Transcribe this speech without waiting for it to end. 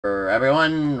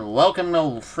Everyone, welcome to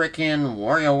frickin'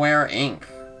 WarioWare Inc.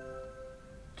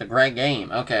 It's a great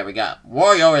game. Okay, we got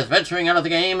Wario is venturing out of the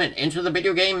game and into the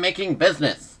video game making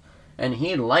business, and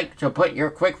he'd like to put your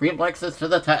quick reflexes to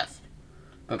the test.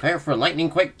 Prepare for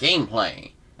lightning quick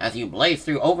gameplay as you blaze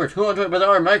through over 200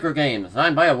 bizarre microgames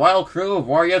designed by a wild crew of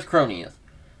Wario's cronies.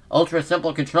 Ultra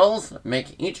simple controls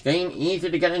make each game easy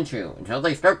to get into until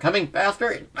they start coming faster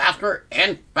and faster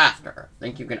and faster.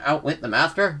 Think you can outwit the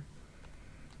master?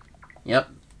 Yep,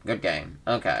 good game.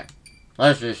 Okay,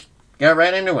 let's just get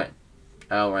right into it.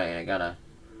 Oh right, I gotta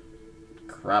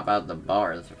crop out the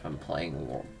bars if I'm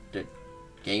playing the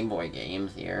Game Boy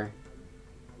games here.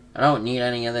 I don't need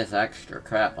any of this extra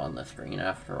crap on the screen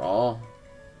after all.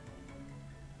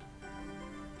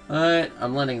 But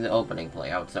I'm letting the opening play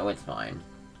out, so it's fine.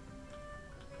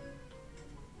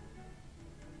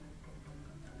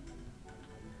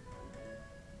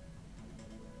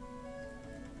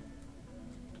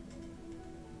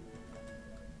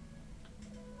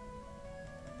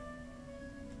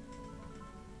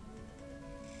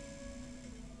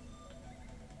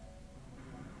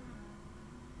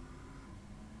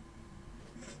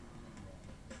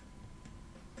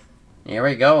 Here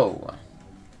we go.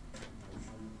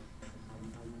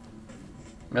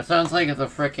 It sounds like it's a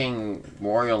freaking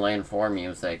Wario Land 4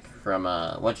 music from,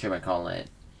 whatchamacallit?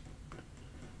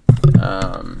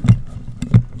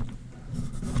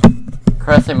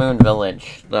 Crescent Moon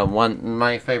Village.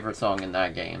 My favorite song in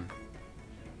that game.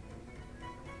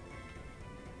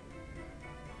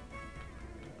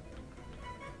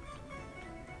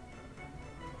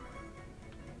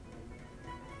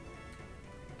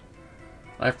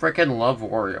 I frickin' love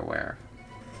WarioWare.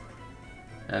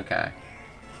 Okay.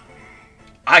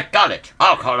 I got it!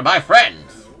 I'll call it my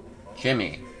friends!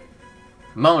 Jimmy.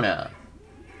 Mona.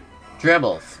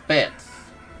 Dribble, Spitz.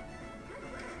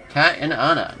 Cat and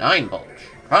Anna, Nine Bulge.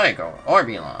 Crygor,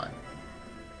 Orbulon.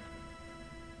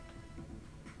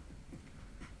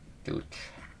 Doot.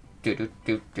 Doot doot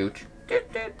doot doot.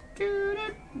 Doot doot doot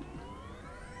doot.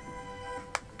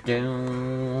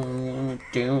 Doot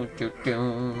doot doot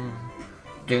doot.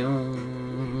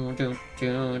 Do do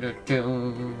do do do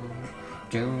do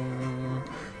do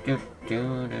do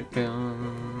do do.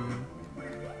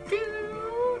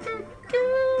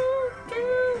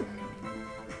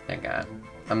 Thank God.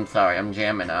 I'm sorry, I'm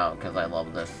jamming out because I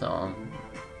love this song.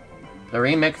 The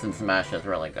remix in Smash is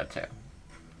really good too.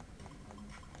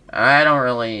 I don't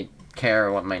really care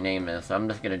what my name is, so I'm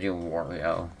just gonna do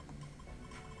Wario.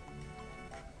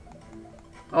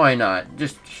 Why not?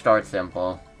 Just start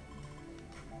simple.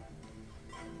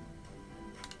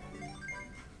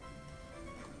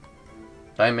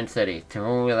 Diamond City,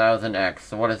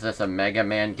 2000X. What is this, a Mega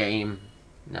Man game?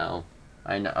 No.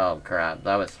 I know. Oh, crap.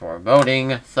 That was for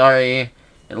voting. Sorry.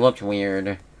 It looked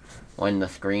weird when the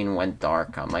screen went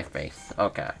dark on my face.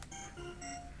 Okay.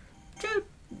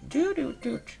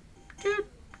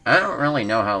 I don't really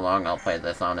know how long I'll play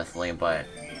this, honestly, but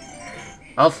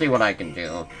I'll see what I can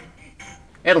do.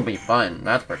 It'll be fun,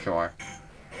 that's for sure.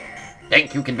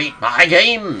 Think you can beat my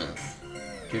games?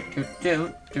 Do do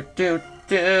do do do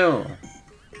do.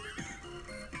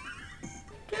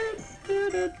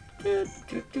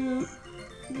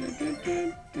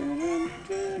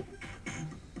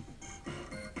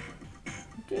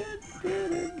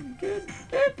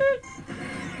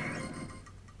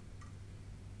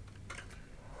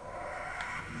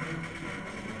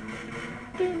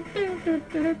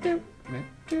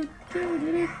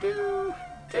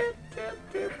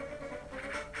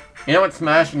 You know what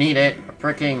Smash needed? A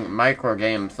freaking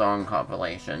Microgame song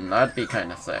compilation. That'd be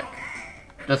kinda sick.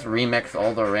 Just remix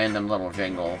all the random little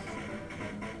jingles.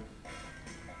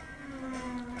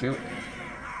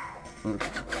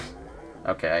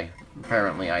 Okay,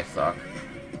 apparently I suck.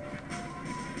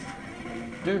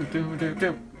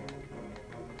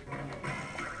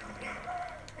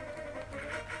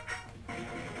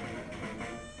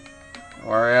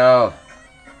 Wario.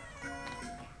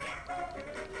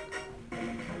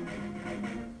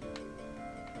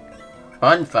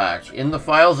 Fun fact, in the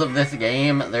files of this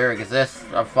game, there exists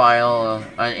a file,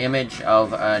 an image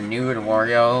of a nude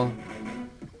Wario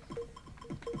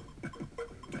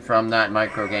from that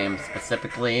microgame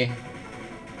specifically.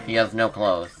 He has no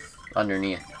clothes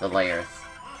underneath the layers.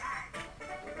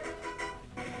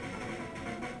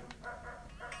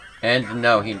 And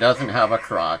no, he doesn't have a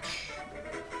crotch.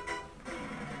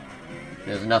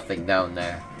 There's nothing down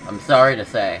there. I'm sorry to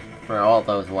say, for all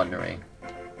those wondering.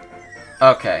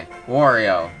 Okay,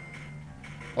 Wario.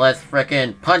 Let's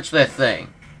frickin' punch this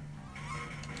thing.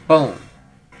 Boom.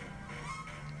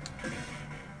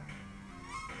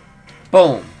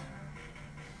 Boom.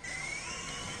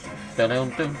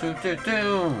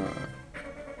 Do-do-do-do-do-do.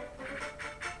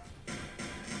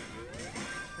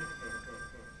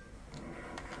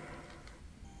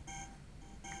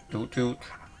 Doot doot.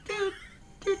 Doot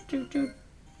doot doot doot.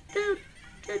 Doot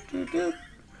doot doot doot.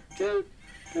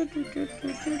 Doot doot doot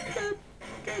doot doot doot.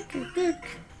 Doot doot doot.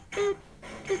 Doot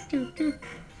doot doot doot.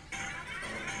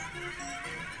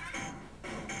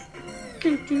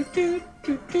 Doot doot doot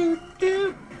doot doot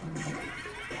doot.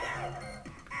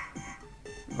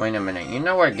 Wait a minute, you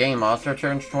know what game also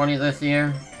turns 20 this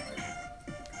year?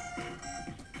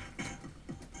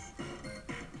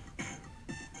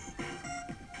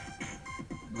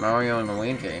 Mario and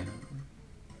Luigi.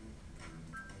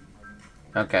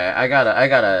 Okay, I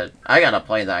gotta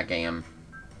play that game.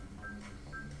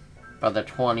 For the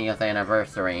 20th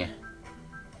anniversary.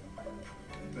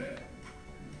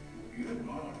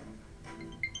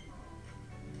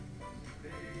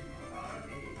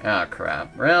 Ah,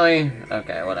 crap. Really?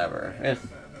 Okay, whatever.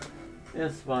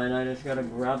 It's fine, I just gotta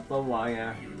grab the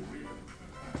wire.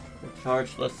 To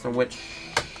charge the Switch.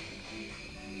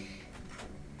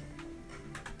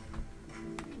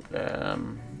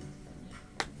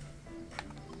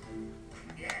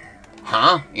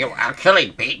 Huh? You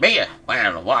actually beat me?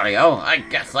 Well, Wario, I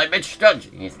guess I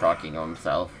misjudged. He's talking to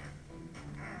himself.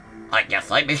 I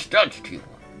guess I misjudged you.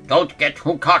 Don't get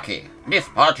too cocky. This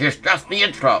part is just the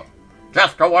intro.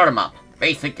 Just a warm-up.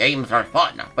 Basic games are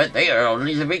fun, but they are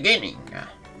only the beginning.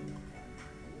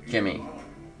 Jimmy.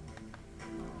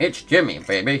 It's Jimmy,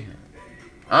 baby.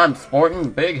 I'm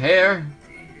sporting big hair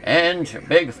and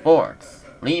big sports.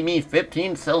 Leave me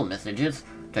 15 cell messages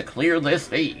to clear this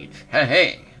stage. Hey,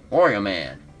 hey, Wario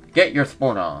Man, get your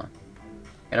sport on.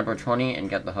 Get number 20 and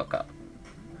get the hookup.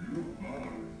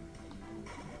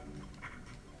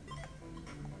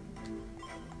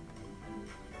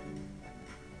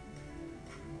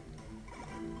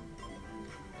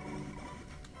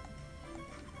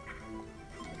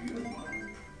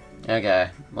 Okay,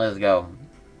 let's go.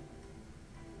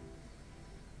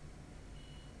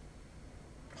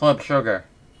 Club Sugar.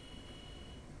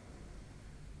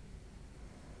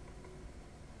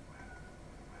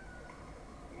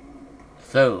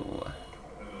 So,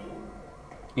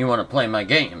 you want to play my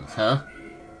games, huh?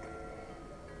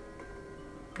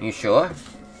 You sure?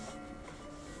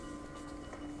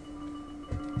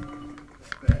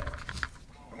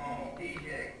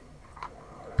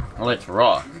 Let's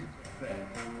rock.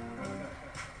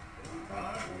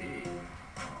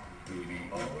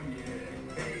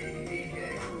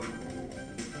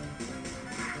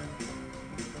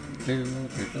 Do do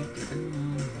do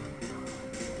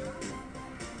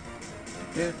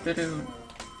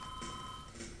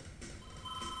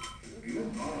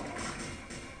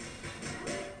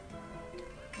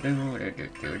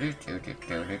do do do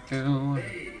do do.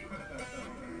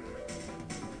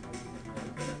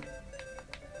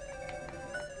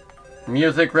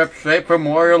 Music rip shape from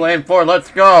Wario Land 4,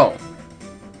 let's go!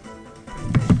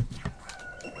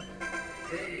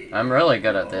 I'm really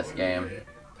good at this game.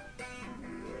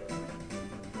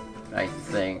 I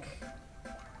think.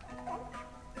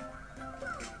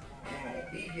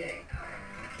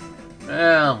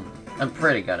 Well, I'm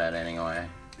pretty good at it anyway.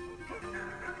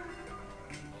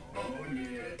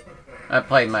 I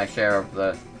played my share of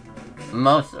the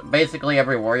basically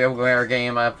every WarioWare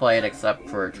game I played except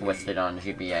for Twisted on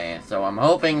GBA, so I'm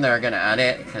hoping they're gonna add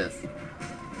it, because,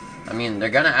 I mean, they're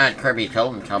gonna add Kirby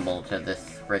Tilt and Tumble to this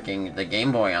the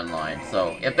Game Boy Online,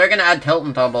 so if they're gonna add Tilt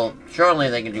and Tumble, surely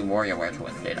they can do WarioWare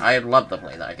Twisted. I'd love to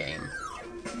play that game.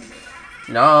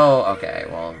 No, okay,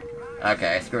 well,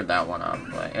 okay, I screwed that one up,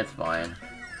 but it's fine.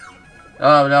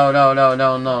 Oh, no, no, no,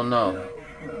 no, no, no.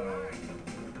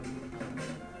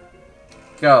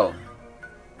 Go.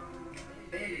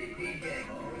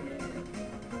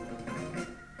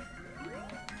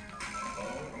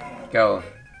 Go.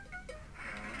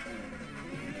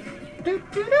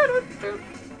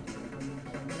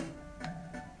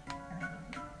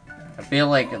 I feel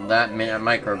like that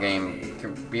microgame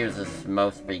confuses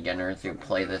most beginners who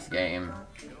play this game.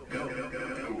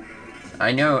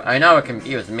 I know it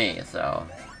confused me, so...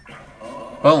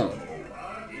 Boom!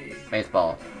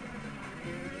 Baseball.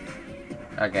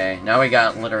 Okay, now we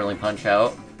got literally Punch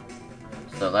Out.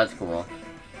 So that's cool.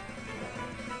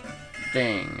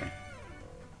 Ding.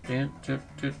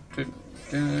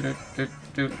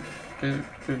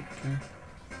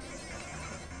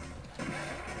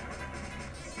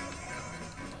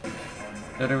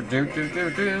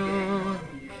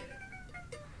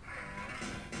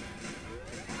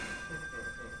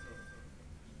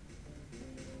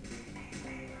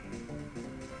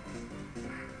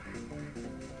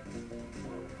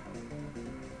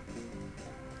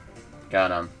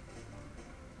 Got him.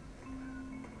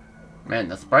 Man,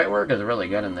 the sprite work is really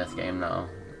good in this game, though.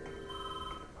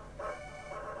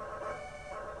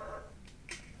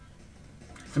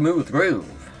 Smooth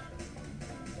Groove.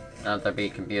 Not to be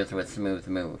confused with Smooth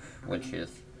Move, which is,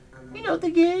 you know,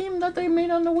 the game that they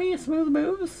made on the Wii, Smooth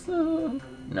Moves?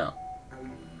 No.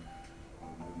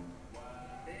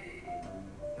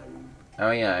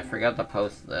 Oh yeah, I forgot to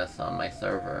post this on my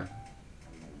server.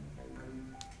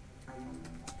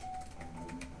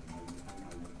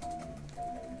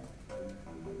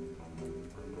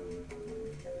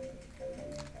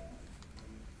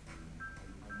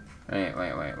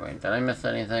 Wait. Did I miss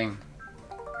anything?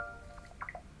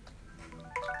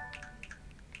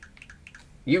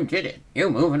 You did it. You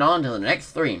moving on to the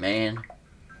next 3, man.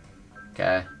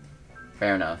 Okay.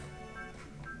 Fair enough.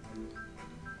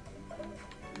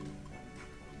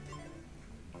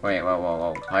 Wait,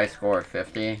 whoa. High score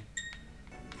 50?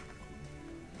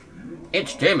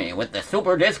 It's Jimmy with the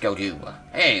Super Disco Tube.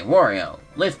 Hey, Wario.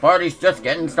 This party's just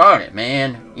getting started,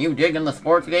 man. You digging the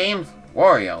sports games?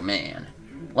 Wario, man.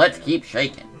 Let's keep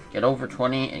shaking. Get over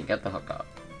 20 and get the hookup.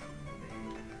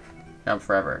 Jump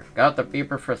forever. Got the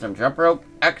beeper for some jump rope?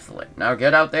 Excellent. Now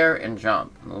get out there and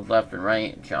jump. Move left and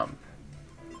right, jump.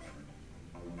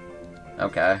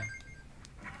 Okay.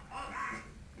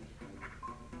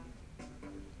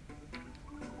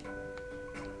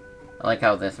 I like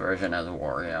how this version has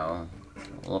Wario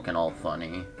looking all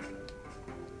funny.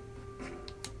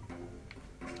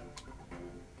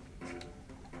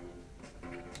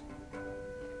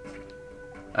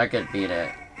 I could beat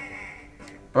it.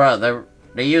 Bro,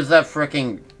 they use that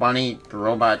freaking bunny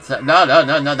robot No,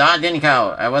 that didn't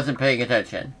count. I wasn't paying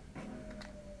attention.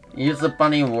 Use the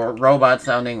bunny robot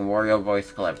sounding Wario voice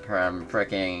clip from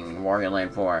freaking Wario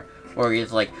Land 4, where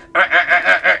he's like,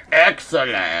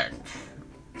 excellent!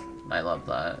 I love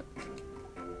that.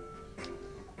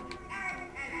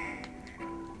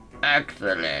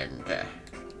 Excellent.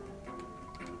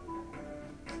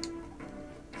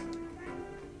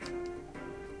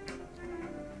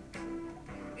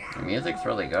 The music's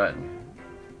really good.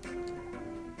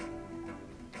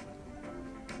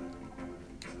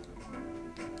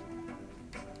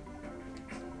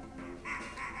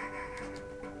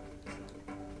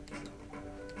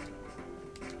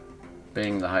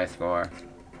 Being the high score.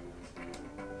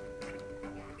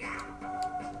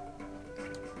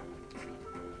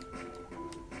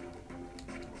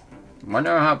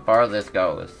 Wonder how far this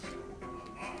goes.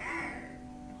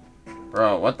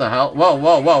 Bro, what the hell?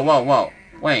 Whoa.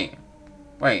 Wait.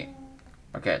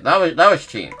 Okay, that was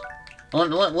cheap.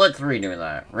 Let's redo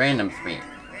that. Random speed.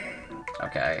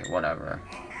 Okay, whatever.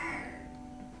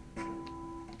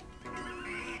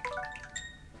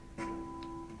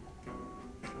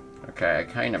 Okay, I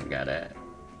kind of get it.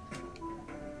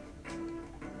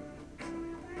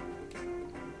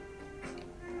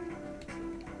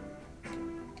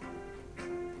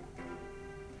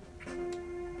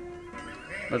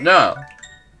 But no!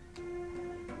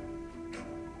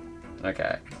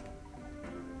 Okay.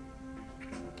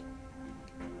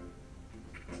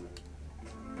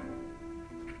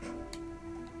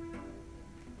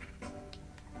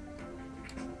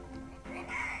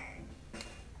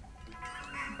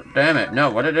 Damn it, no,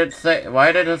 what did it say?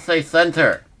 Why did it say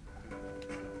center?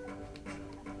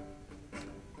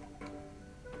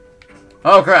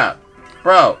 Oh crap!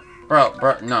 Bro,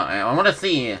 no, I want to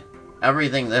see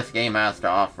everything this game has to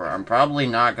offer. I'm probably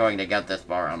not going to get this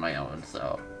far on my own,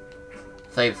 so...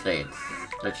 Save states.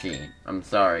 The cheat. I'm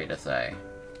sorry to say.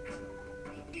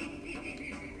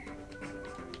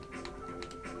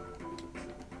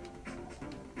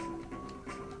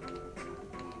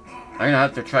 I'm gonna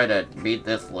have to try to beat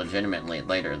this legitimately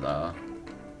later, though.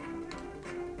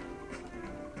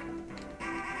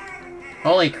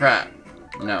 Holy crap.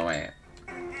 No, wait.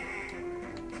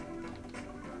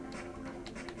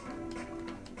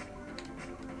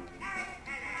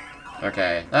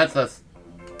 Okay, that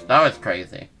was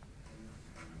crazy.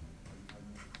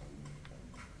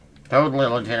 Totally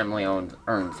legitimately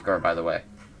earned score, by the way.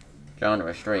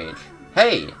 Genre Strange.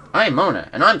 Hey, I'm Mona,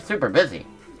 and I'm super busy.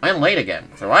 I'm late again,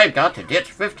 so I've got to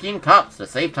ditch 15 cops to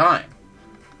save time.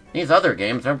 These other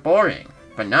games are boring,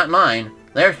 but not mine.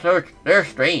 They're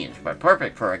strange, but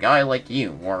perfect for a guy like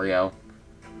you, Wario.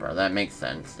 Bro, that makes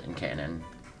sense in canon.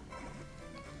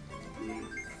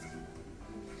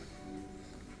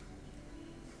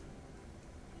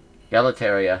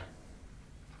 Galateria.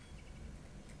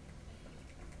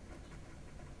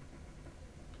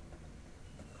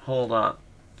 Hold on.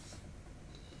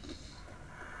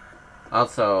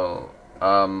 Also,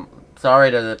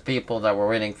 sorry to the people that were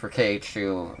waiting for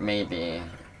KH2, maybe,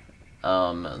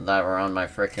 that were on my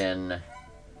frickin'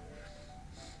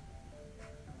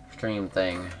 stream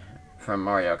thing from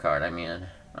Mario Kart, I mean.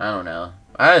 I don't know.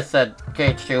 I just said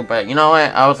KH2, but you know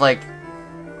what? I was like,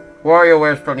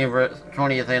 WarioWare's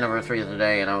 20th anniversary is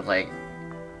today, and I was like,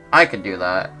 I could do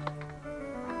that.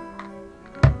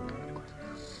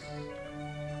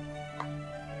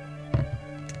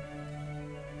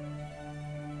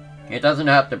 It doesn't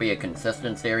have to be a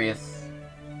consistent series.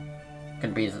 It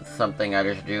can be something I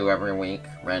just do every week,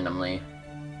 randomly.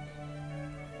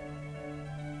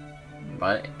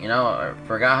 But, you know, I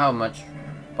forgot how much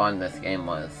fun this game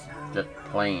was. Just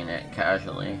playing it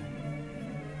casually.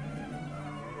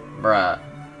 Bruh.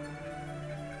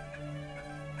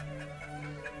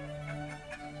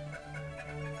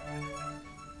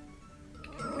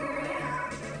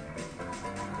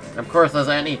 Of course, as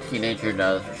any teenager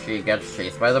does, she gets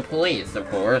chased by the police, of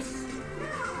course.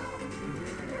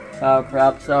 Oh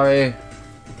crap, sorry.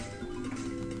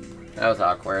 That was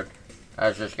awkward. I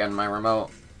was just getting my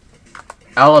remote.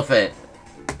 Elephant!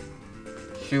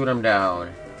 Shoot him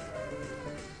down.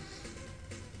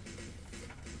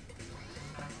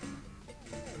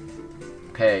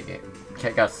 Pig.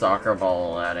 Kick a soccer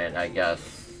ball at it, I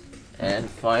guess. And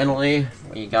finally,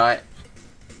 we got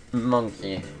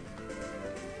monkey.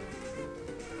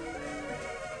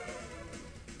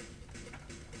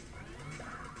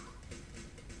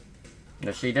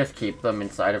 Does she just keep them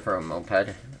inside of her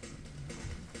moped?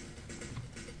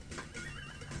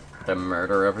 To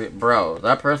murder every- Bro,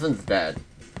 that person's dead.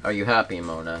 Are you happy,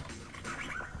 Mona?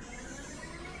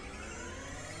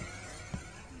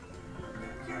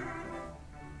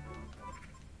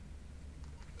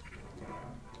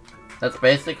 That's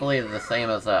basically the same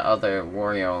as that other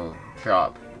Wario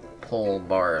shop pull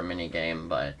bar minigame,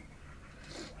 but...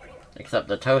 except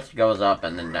the toast goes up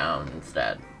and then down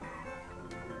instead.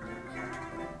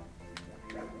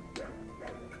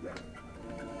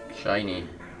 Shiny.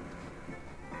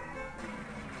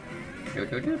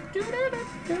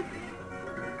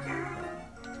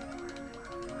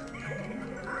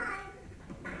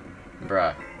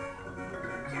 Bruh.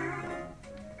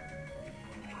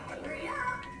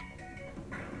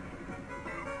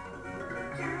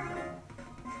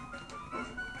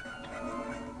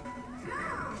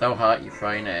 So hot you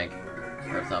fry an egg.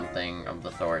 Or something of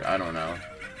the sort. I don't know.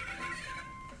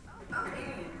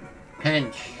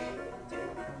 Pinch.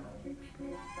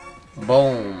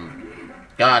 Boom.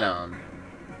 Got him.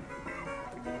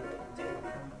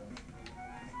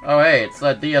 Oh hey, it's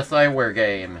that DSiWare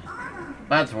game.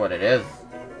 That's what it is.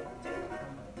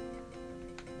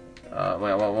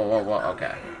 Wait, whoa,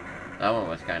 okay. That one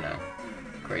was kinda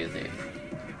crazy.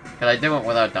 Could I do it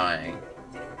without dying?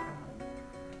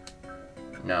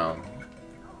 No.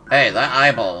 Hey, that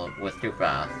eyeball was too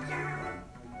fast.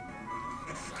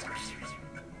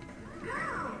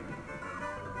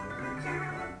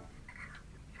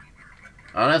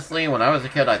 Honestly, when I was a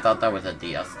kid, I thought that was a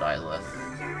DS stylus.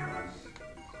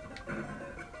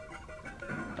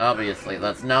 Obviously,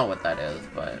 that's not what that is,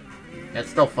 but it's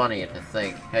still funny to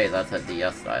think, hey, that's a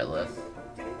DS stylus.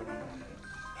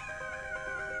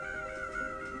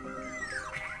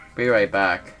 Be right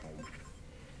back.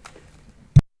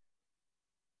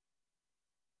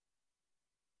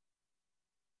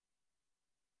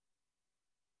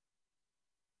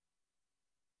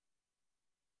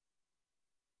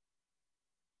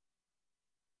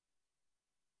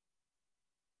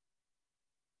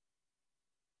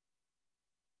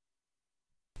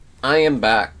 I am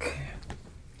back.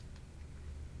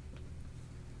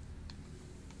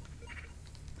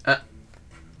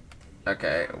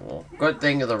 Okay, well, good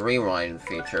thing the rewind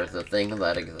feature is a thing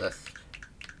that exists.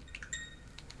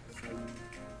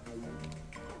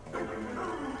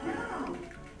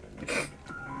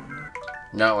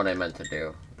 Not what I meant to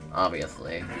do,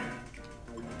 obviously.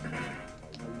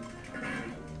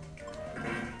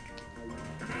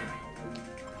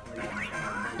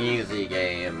 Easy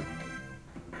game.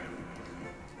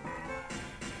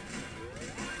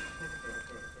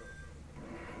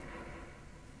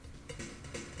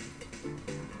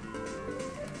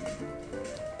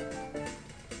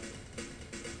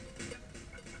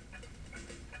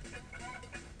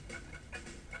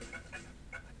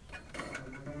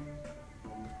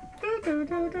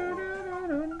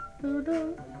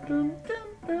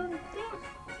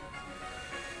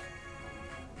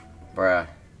 Bruh.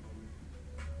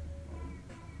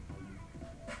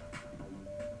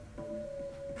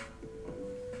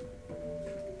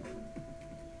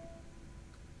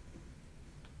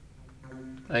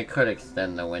 I could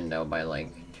extend the window by like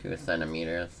 2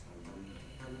 centimeters.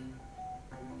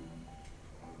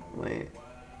 Wait.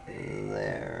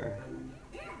 There.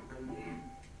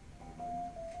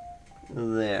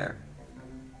 There.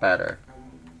 Better.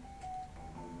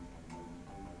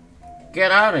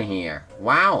 Get out of here.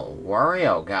 Wow,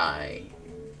 Wario guy.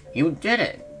 You did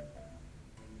it.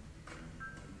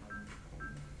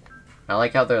 I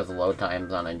like how there's load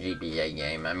times on a GBA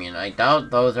game. I mean, I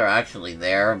doubt those are actually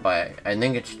there, but I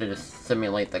think it should just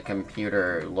simulate the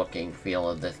computer-looking feel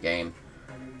of this game.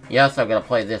 Yes, I'm gonna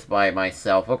play this by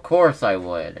myself. Of course I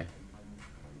would.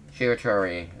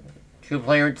 Chirichuri.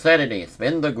 Two-player insanity.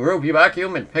 Spin the groovy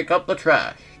vacuum and pick up the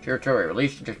trash. Chirichuri.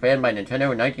 Released in Japan by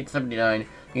Nintendo in 1979.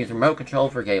 Use remote control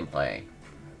for gameplay.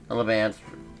 Advance.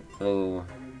 Blue.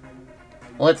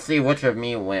 Let's see which of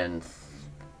me wins.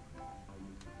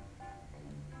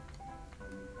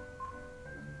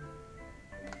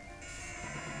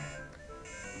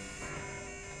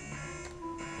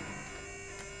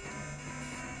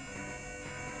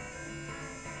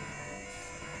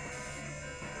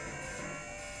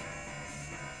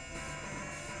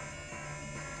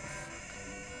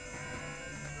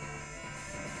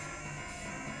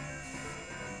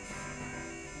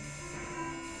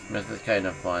 This is kind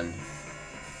of fun.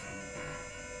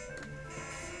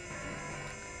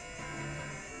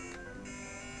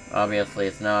 Obviously,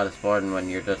 it's not as fun when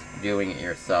you're just doing it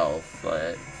yourself,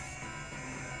 but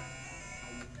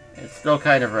it's still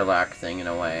kind of relaxing in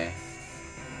a way.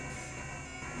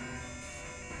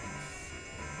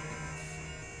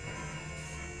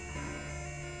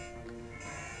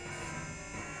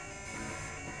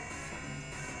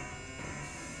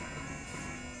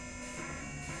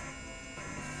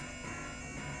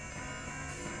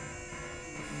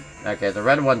 Okay, the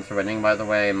red one's winning, by the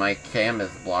way. My cam is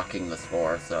blocking the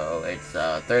score, so it's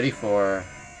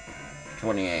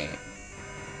 34-28.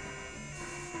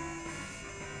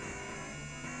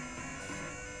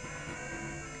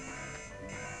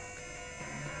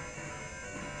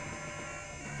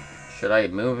 Should I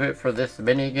move it for this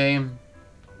minigame?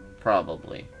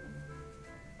 Probably.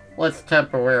 Let's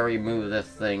temporarily move this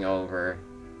thing over.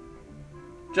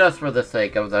 Just for the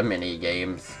sake of the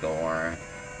minigame score.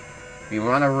 If you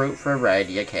want to root for red,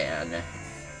 you can.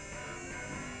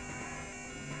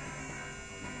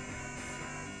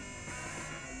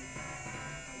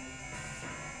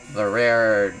 The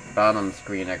rare bottom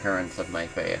screen occurrence of my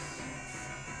face.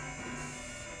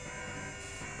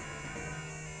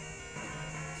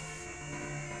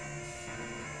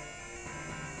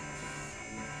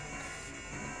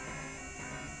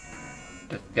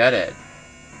 Just get it.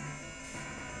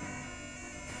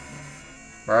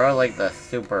 Where are, like, the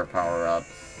super power-ups?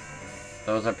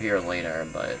 Those appear later,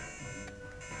 but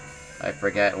I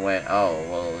forget when. Oh,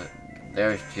 well,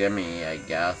 there's Jimmy, I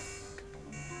guess.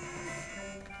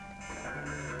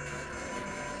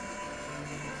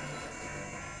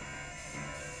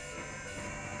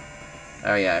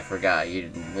 Oh yeah, I forgot.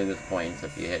 You lose points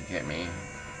if you hit Jimmy.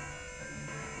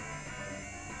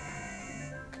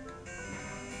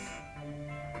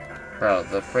 Bro,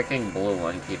 the freaking blue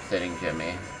one keeps hitting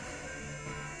Jimmy.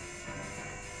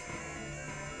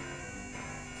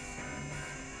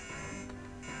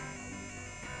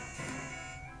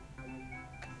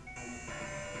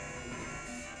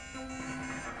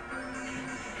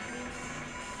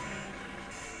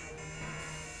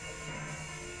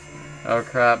 Oh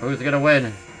crap, who's gonna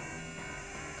win?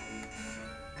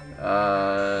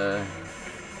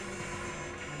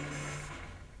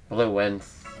 Blue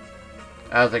wins.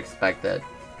 As expected.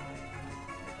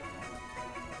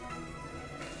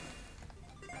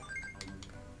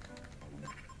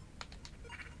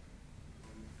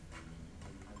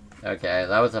 Okay,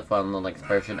 that was a fun little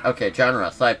excursion. Okay, genre,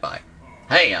 sci-fi.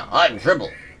 Hey, I'm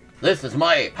Dribble. This is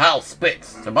my pal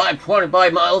Spitz. Survive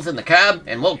 25 miles in the cab,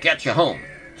 and we'll get you home.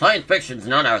 Science fiction's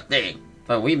not our thing,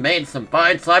 but we made some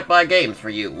fine sci-fi games for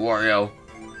you, Wario.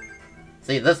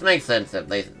 See, this makes sense if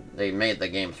they made the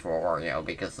games for Wario,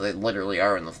 because they literally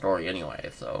are in the story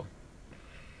anyway, so.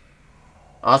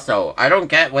 Also, I don't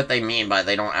get what they mean by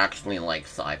they don't actually like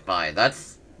sci-fi.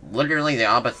 That's literally the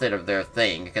opposite of their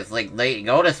thing, because, like, they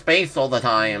go to space all the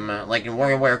time, like in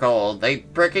WarioWare Gold. They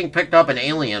freaking picked up an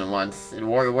alien once in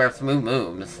WarioWare Smooth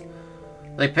Moves.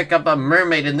 They pick up a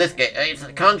mermaid in this game. It's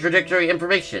contradictory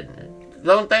information.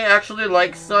 Don't they actually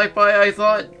like sci-fi, I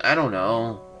thought? I don't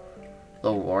know the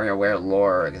WarioWare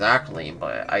lore exactly,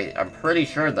 but I'm pretty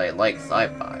sure they like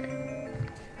sci-fi.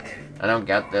 I don't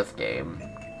get this game.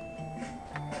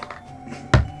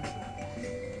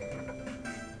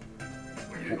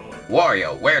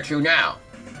 Wario, where to now?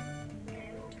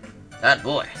 That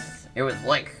voice. It was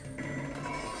like...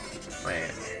 Man.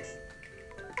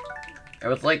 It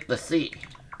was like the sea.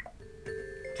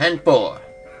 10-4.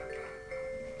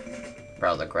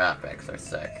 Bro, the graphics are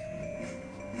sick.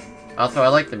 Also, I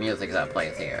like the music that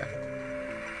plays here.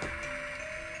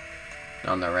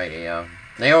 On the radio.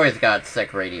 They always got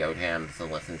sick radio jams to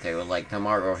listen to, like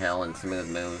Tomorrow Hill and Smooth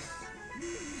Moves.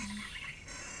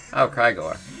 Oh,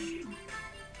 Krygor.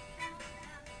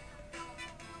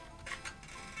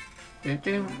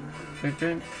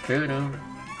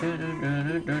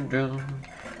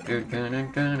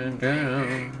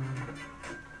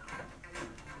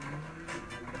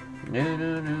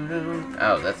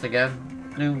 Oh, that's again.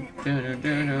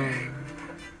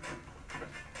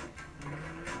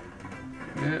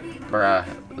 Bruh.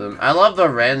 I love the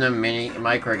random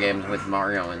micro games with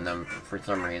Mario in them for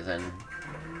some reason.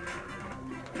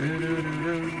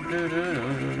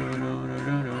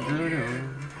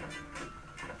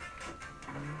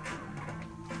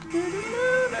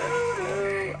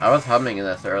 I was humming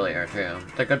this earlier too.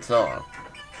 It's a good song.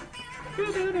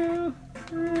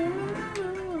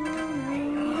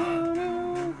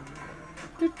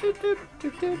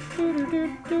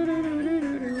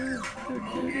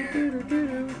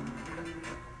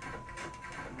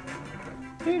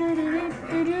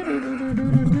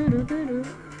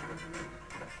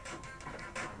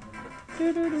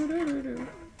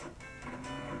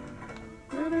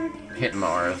 Hit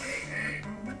Mars.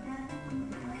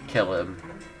 Kill him.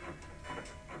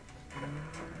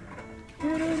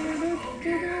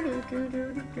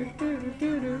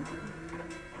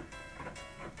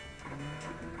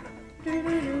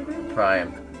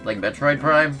 Prime. Like Metroid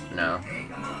Prime? No.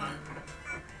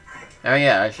 Oh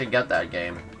yeah, I should get that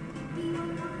game.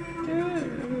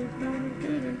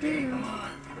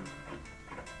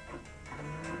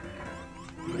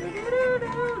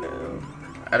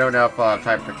 I don't know if I'll have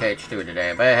time for TH2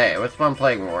 today, but hey, it was fun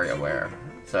playing WarioWare,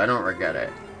 so I don't regret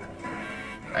it.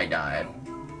 I died.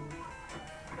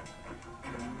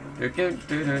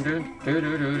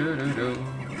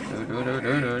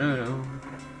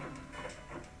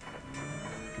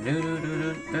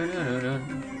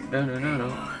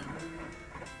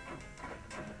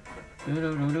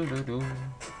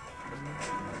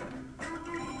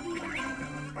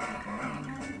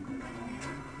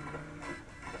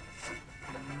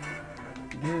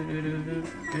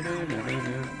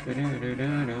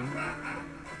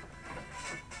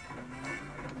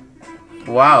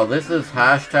 Wow, this is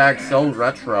hashtag so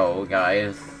retro,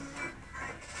 guys.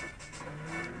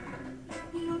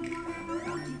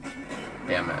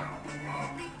 Damn it.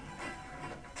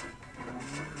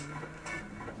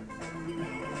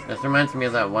 This reminds me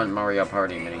of that one Mario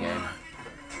Party minigame.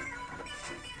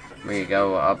 Where you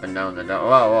go up and down the whoa,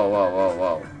 whoa, whoa, whoa,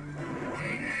 whoa.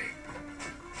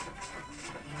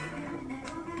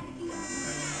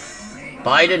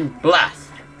 Biden blast!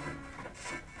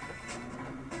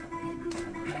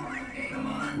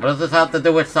 What does this have to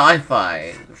do with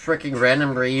sci-fi? Freaking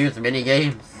random reused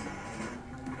minigames?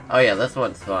 Oh yeah, this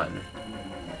one's fun.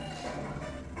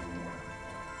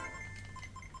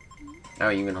 Oh,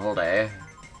 you can hold A.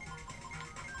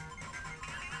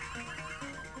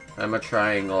 I'm a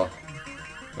triangle.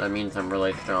 That means I'm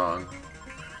really strong.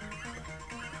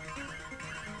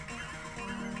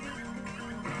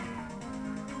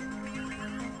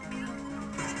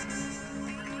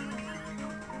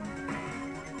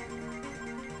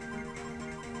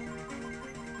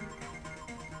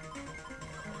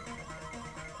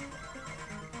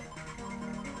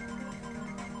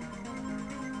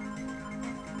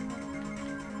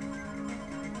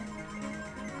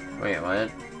 Wait, what?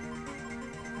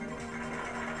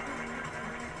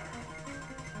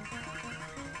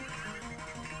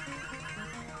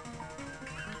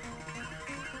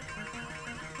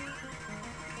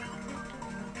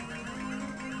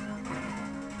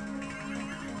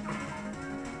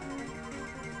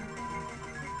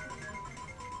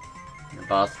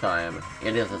 Boss time.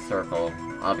 It is a circle,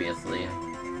 obviously.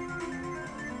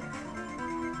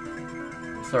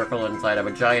 Circle inside of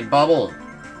a giant bubble.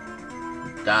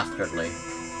 Dastardly.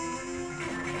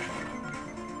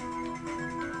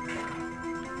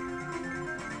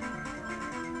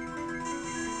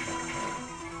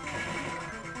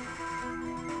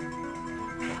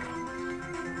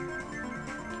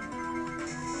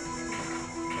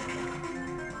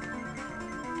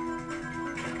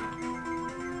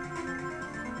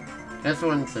 This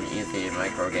one's an easy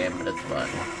micro game, but it's fun.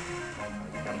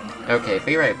 Okay,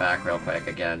 be right back real quick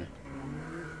again.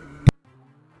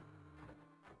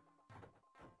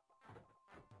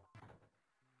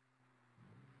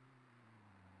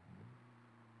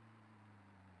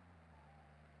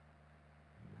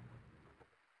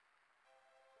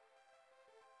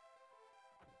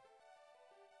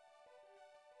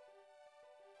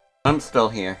 I'm still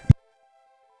here.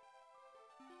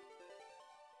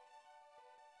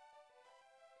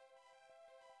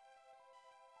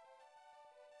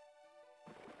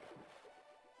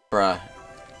 Bruh.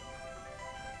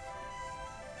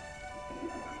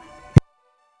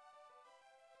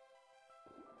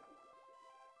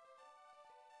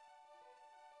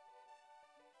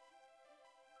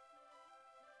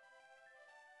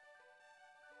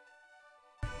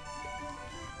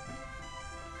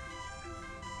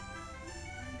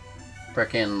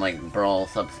 Frickin' like Brawl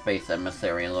Subspace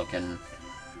Emissary looking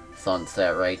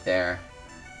sunset right there.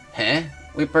 Huh?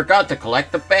 We forgot to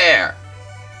collect the fare!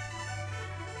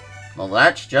 Well,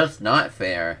 that's just not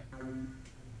fair.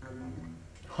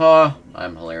 Huh,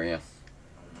 I'm hilarious.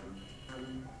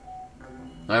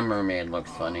 My mermaid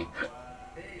looks funny.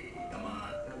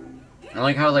 I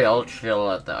like how they all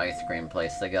chill at the ice cream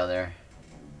place together.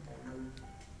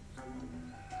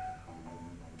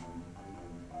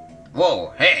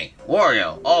 Whoa, hey,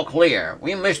 Wario, all clear.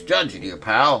 We misjudged you,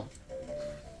 pal.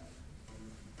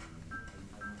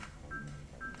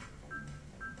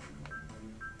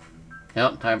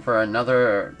 Yep, time for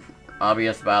another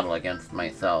obvious battle against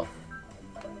myself.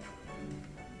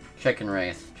 Chicken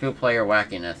race. 2-player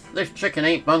wackiness. This chicken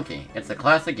ain't bunky. It's a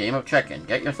classic game of chicken.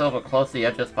 Get yourself as close to the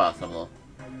edge as possible.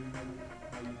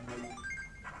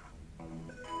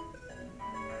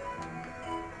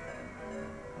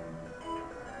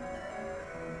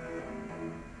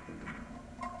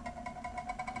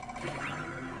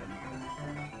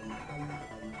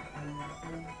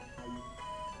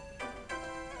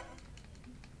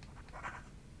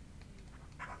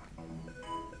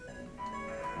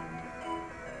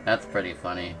 That's pretty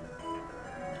funny.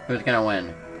 Who's gonna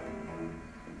win?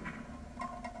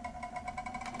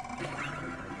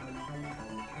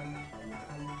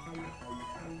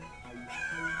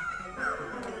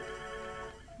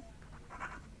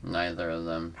 Neither of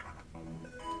them.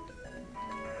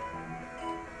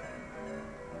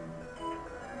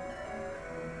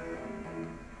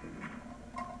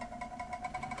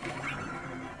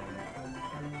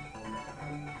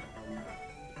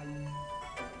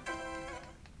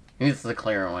 Who's the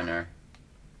clear winner?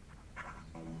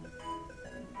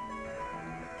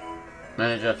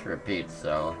 Then it just repeats,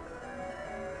 so...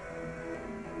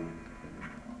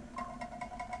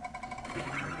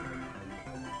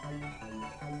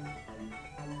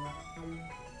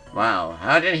 Wow,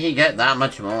 how did he get that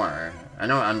much more? I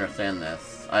don't understand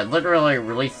this. I literally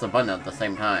released the button at the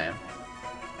same time.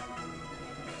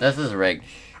 This is rigged.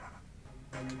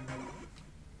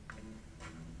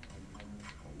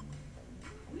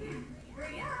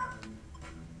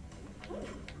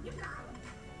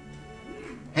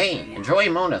 Hey, enjoy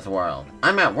Mona's world.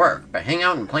 I'm at work, but hang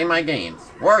out and play my games.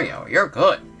 Wario, you're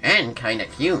good, and kinda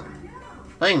cute.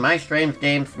 Playing my strange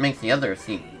games makes the others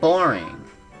seem boring.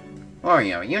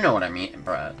 Wario, you know what I mean,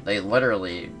 bruh. They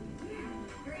literally...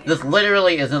 This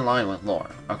literally is in line with lore,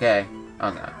 okay?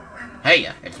 Okay. Hey,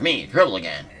 it's me, Dribble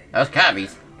again. Us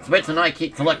cabbies, Spitz and I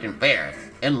keep collecting fares,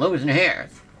 and losing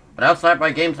hairs. But outside my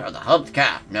games are the hub's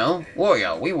cap, no?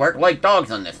 Wario, we work like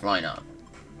dogs on this lineup.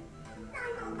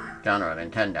 Genre,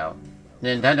 Nintendo.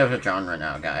 Nintendo's a genre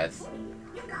now, guys.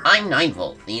 I'm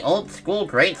 9-Volt, the old school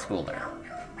grade schooler.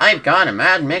 I've got a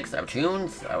mad mix of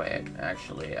tunes. Oh wait,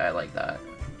 actually, I like that.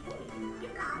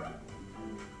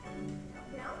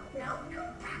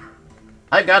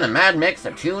 I've got a mad mix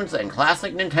of tunes and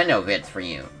classic Nintendo vids for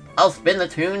you. I'll spin the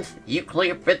tunes, you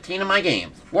clear 15 of my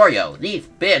games. Wario, these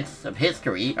bits of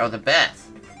history are the best.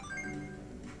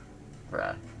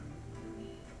 Bruh.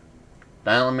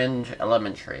 Diamond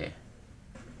Elementary.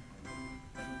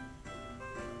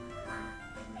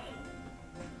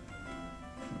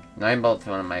 Ninebolt's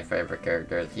one of my favorite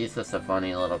characters. He's just a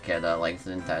funny little kid that likes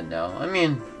Nintendo. I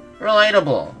mean,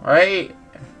 relatable, right?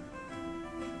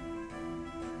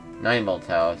 Ninebolt's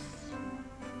house.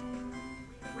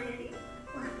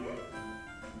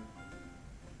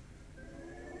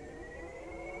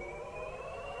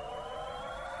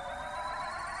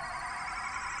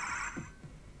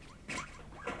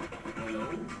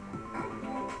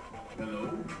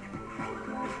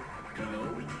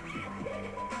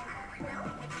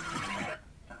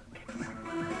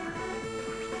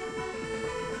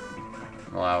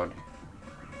 Loud.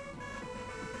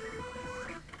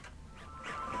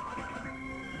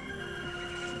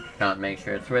 Can't make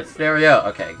sure it's with stereo.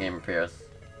 Okay, game appears.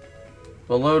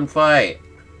 Balloon fight.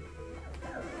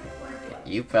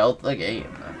 You felt the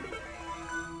game.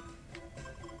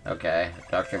 Okay,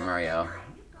 Dr. Mario.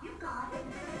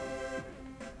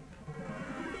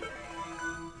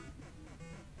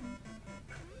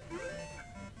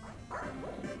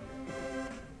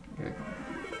 Your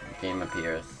game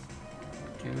appears.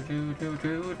 Do do do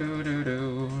do do do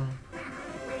do.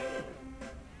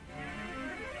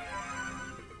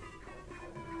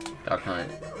 Duck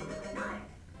Hunt.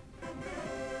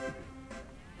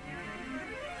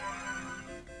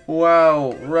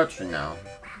 Wow, Russian now.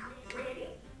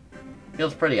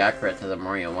 Feels pretty accurate to the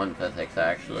Mario 1 physics,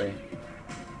 actually.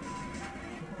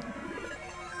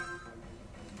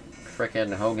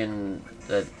 Frickin' Hogan,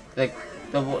 wait,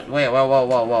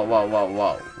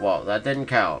 whoa, that didn't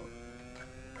count.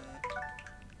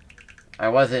 I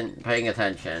wasn't paying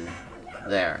attention.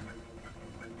 There.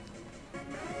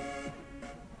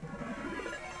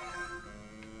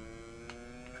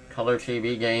 Color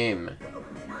TV game.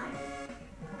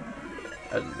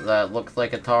 That looks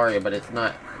like Atari, but it's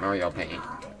not Mario Paint.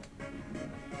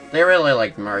 They really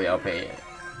liked Mario Paint.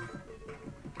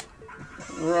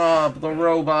 Rob the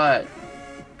robot.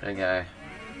 Okay.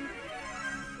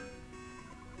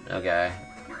 Okay.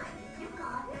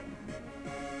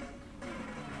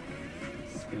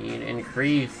 Speed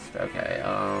increased. Okay,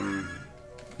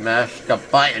 mash the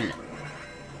button.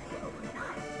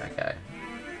 Okay.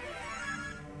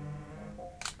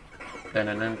 Dun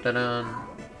dun dun dun dun.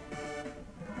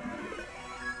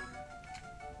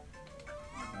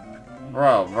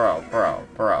 Bro.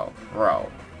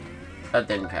 That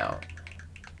didn't count.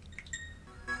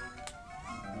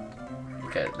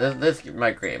 Okay, this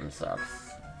Microgame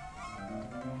sucks.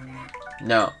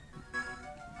 No.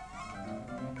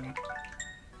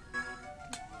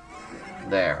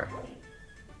 There.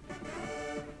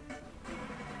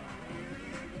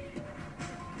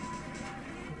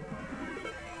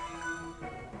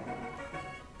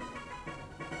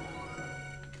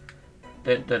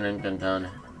 Dun dun dun dun dun.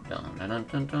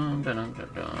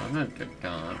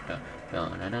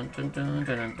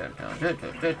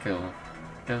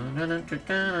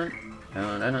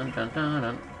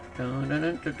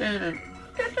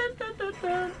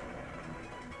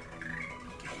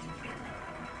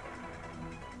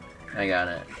 I got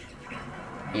it.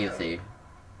 Easy.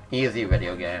 Easy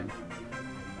video game.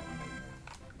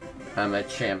 I'm a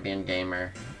champion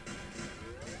gamer.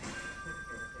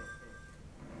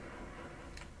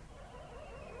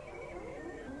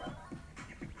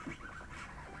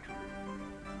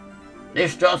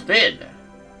 This just in.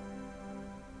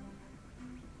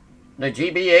 The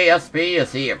GBASP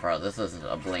is here, bro. This is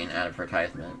a blatant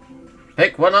advertisement.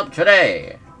 Pick one up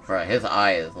today! Bro, his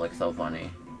eyes look so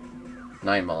funny.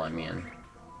 9-ball, I mean.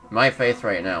 My face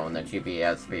right now when the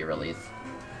GBASP release.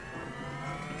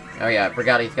 Oh yeah, I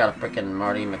forgot he's got a freaking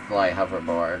Marty McFly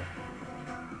hoverboard.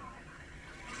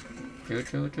 Do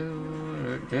do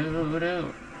do do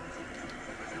do.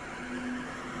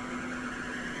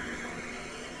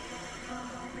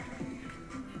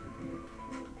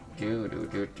 Do do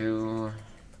do do.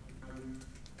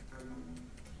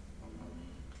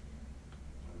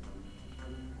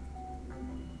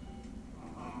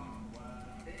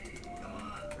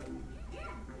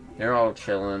 They're all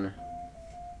chilling.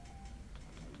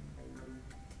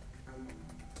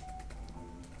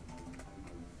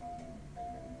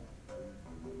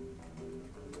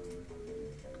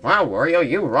 Wow, Wario,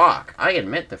 you rock. I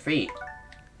admit defeat.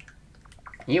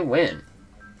 You win.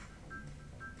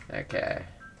 Okay.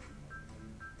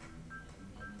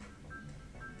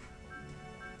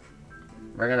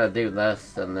 We're gonna do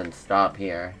this and then stop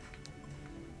here.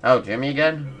 Oh, Jimmy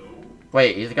again?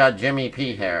 Wait, he's got Jimmy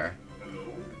P hair.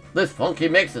 This funky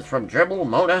mix is from Dribble,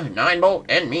 Mona, 9-Bolt,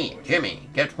 and me, Jimmy.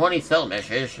 Get 20 cell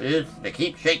meshes to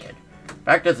keep shaking.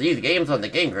 Practice these games on the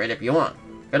game grid if you want.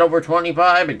 Get over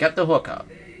 25 and get the hookup.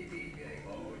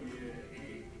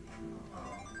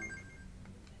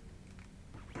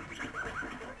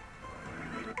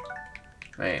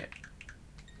 Man.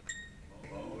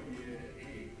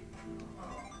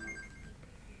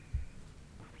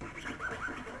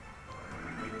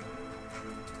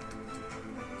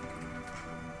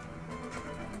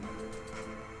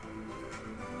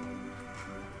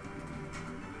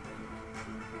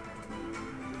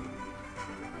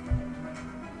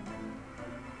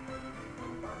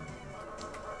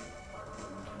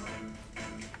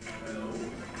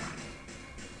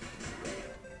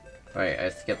 Wait, I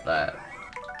skipped that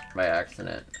by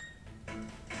accident.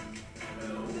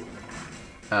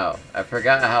 Oh, I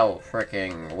forgot how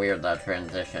freaking weird that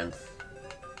transitions.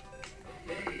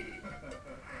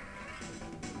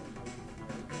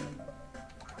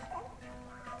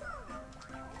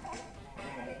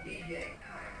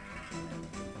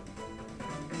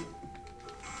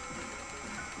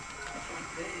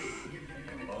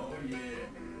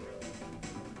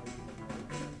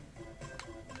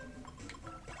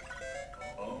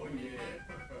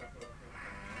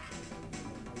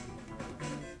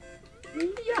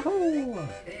 Yahoo!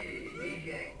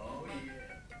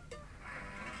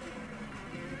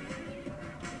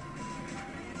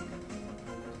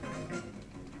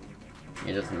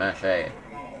 You just mash A.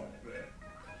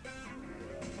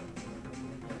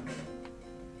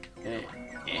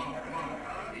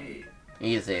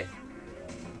 Easy.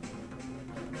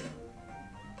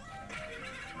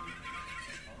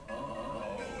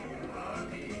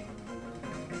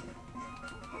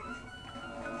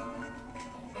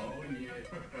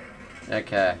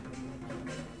 Okay.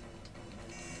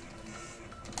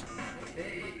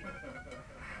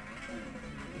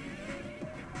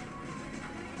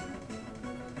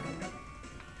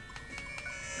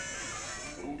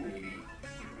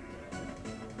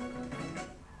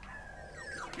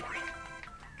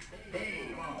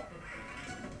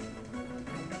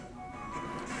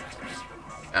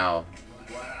 Ow.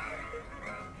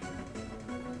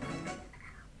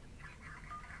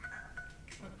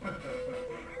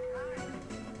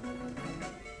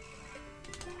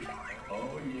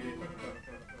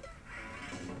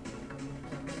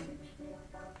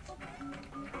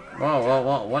 Whoa, whoa,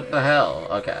 whoa, what the hell?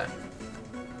 Okay.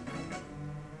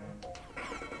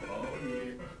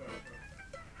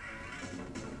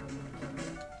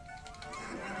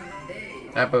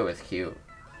 That boo is cute.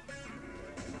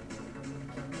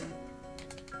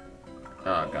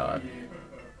 Oh god.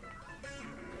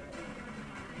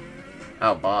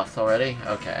 Oh, boss already?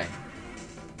 Okay.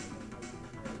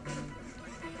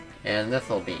 And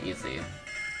this'll be easy.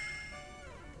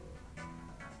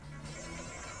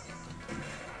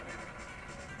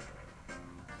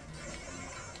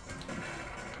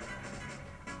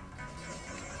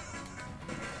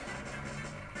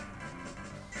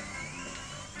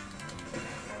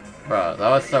 Bro, that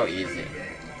was so easy.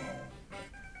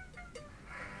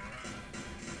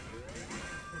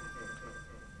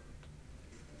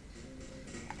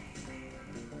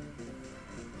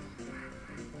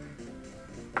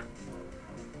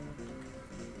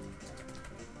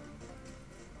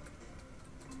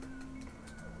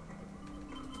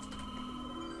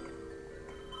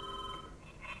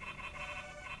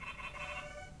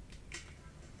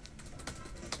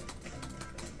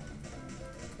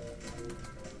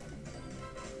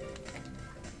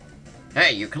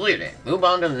 Hey, you cleared it. Move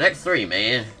on to the next 3,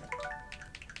 man.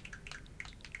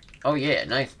 Oh yeah,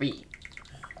 nice beat.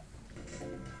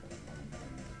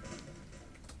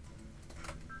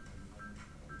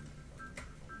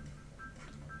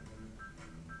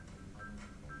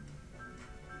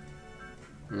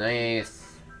 Nice.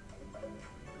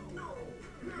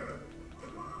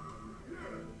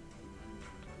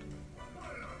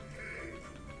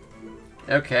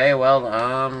 Okay, well,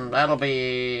 that'll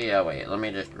be... Oh, wait, let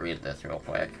me just read this real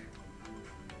quick.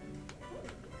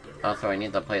 Also, I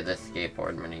need to play this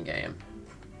skateboard minigame.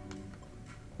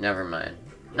 Never mind.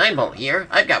 9-Bolt here.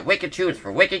 I've got wicked tunes for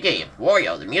wicked games.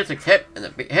 Wario, the music's hip, and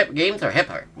the hip games are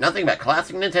hipper. Nothing but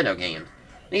classic Nintendo games.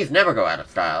 These never go out of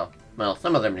style. Well,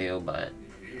 some of them do, but...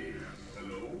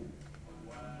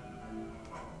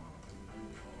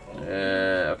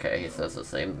 okay, he says the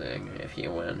same thing if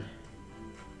you win.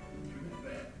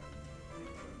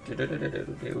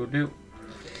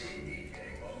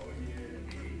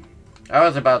 I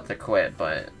was about to quit,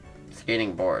 but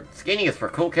skating bored. Skating is for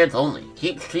cool kids only.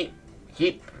 Keep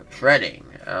shredding.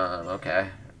 Okay.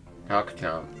 Talk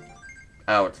jump.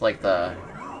 Oh, it's like the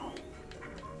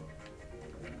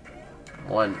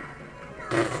one.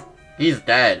 He's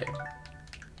dead.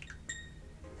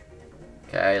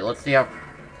 Okay, let's see how.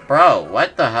 Bro,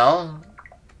 what the hell?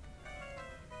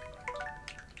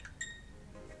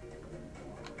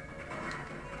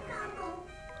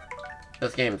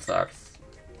 This game sucks.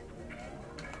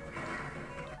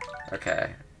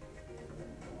 Okay.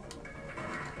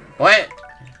 What?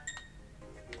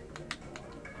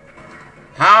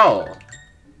 How?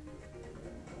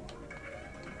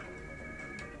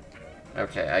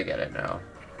 Okay, I get it now.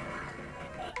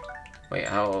 Wait,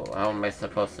 how am I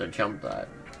supposed to jump that?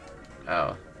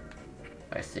 Oh.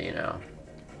 I see now.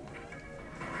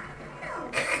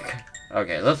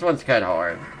 Okay, this one's kinda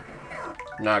hard.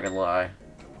 Not gonna lie.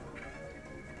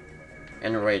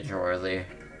 And rage-worthy.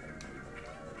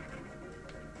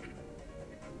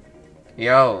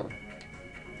 Yo!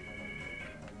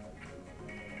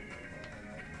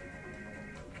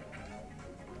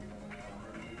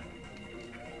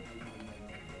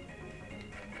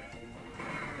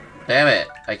 Damn it!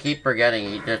 I keep forgetting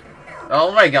he just...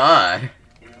 Oh my god!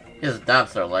 His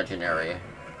deaths are legendary.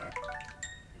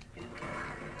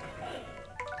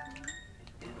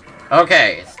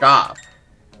 Okay, stop.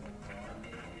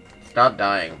 Stop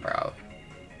dying, bro.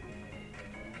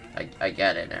 I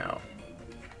get it now.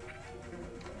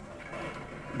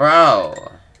 Bro!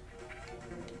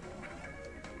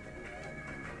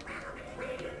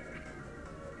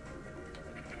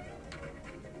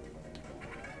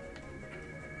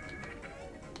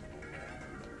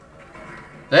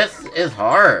 This is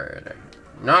hard.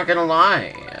 Not gonna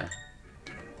lie.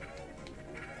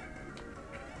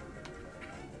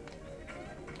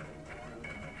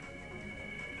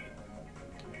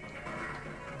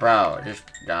 Bro, just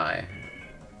die.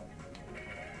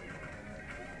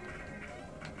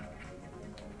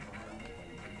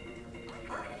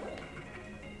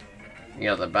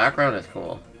 Yeah, the background is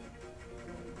cool.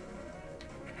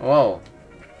 Whoa.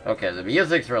 Okay, the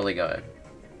music's really good.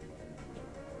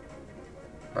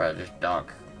 Bro, just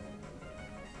duck.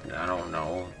 I don't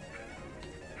know.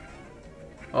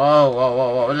 Oh, whoa,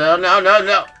 whoa, whoa. No, no, no,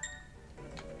 no!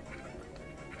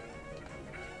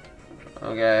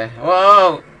 Okay.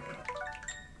 Whoa!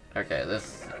 Okay,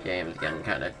 this game is getting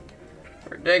kind of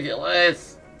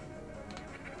ridiculous.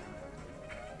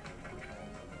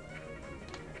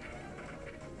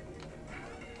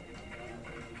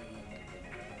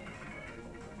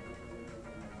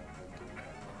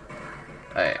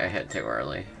 I hit too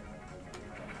early.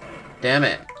 Damn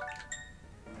it.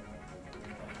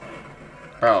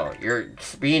 Bro, you're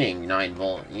speeding 9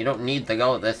 volt. You don't need to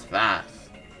go this fast.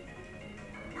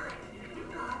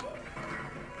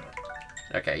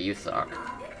 Okay, you suck.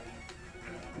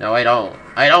 No, I don't.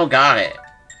 I don't got it.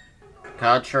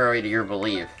 Contrary to your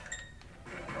belief.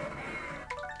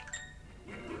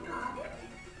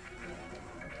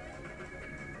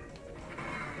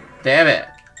 Damn it.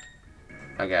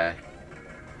 Okay.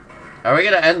 Are we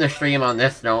gonna end the stream on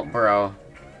this note, bro?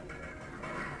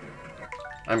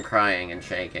 I'm crying and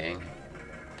shaking.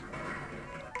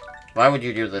 Why would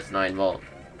you do this 9 volt?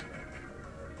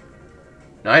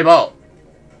 9 volt!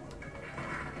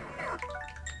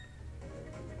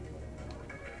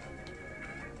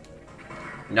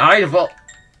 Nine volt!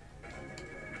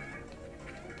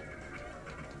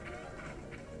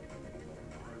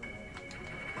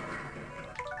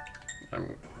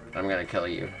 I'm gonna kill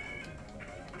you.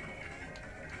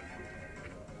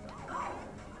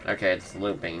 Okay, it's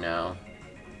looping now.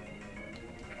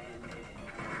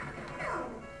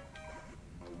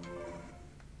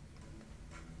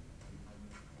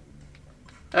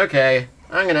 Okay,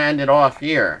 I'm gonna end it off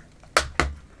here.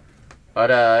 But,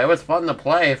 it was fun to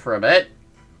play for a bit.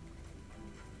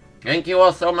 Thank you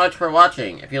all so much for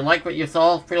watching. If you like what you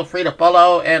saw, feel free to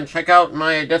follow and check out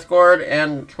my Discord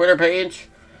and Twitter page.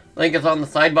 Link is on the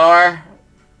sidebar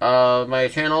of my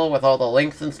channel with all the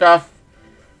links and stuff.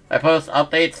 I post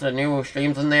updates and new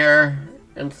streams in there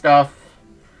and stuff.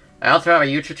 I also have a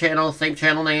YouTube channel, same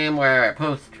channel name, where I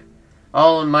post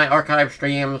all of my archive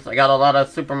streams. I got a lot of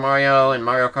Super Mario and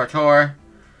Mario Kart Tour,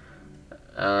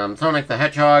 Sonic the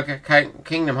Hedgehog,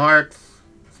 Kingdom Hearts,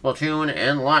 Splatoon,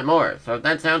 and a lot more. So if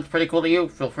that sounds pretty cool to you,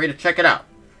 feel free to check it out.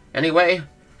 Anyway,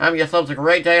 have yourselves a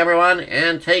great day, everyone,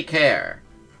 and take care.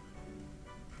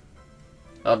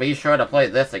 I'll be sure to play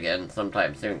this again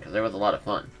sometime soon, because it was a lot of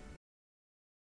fun.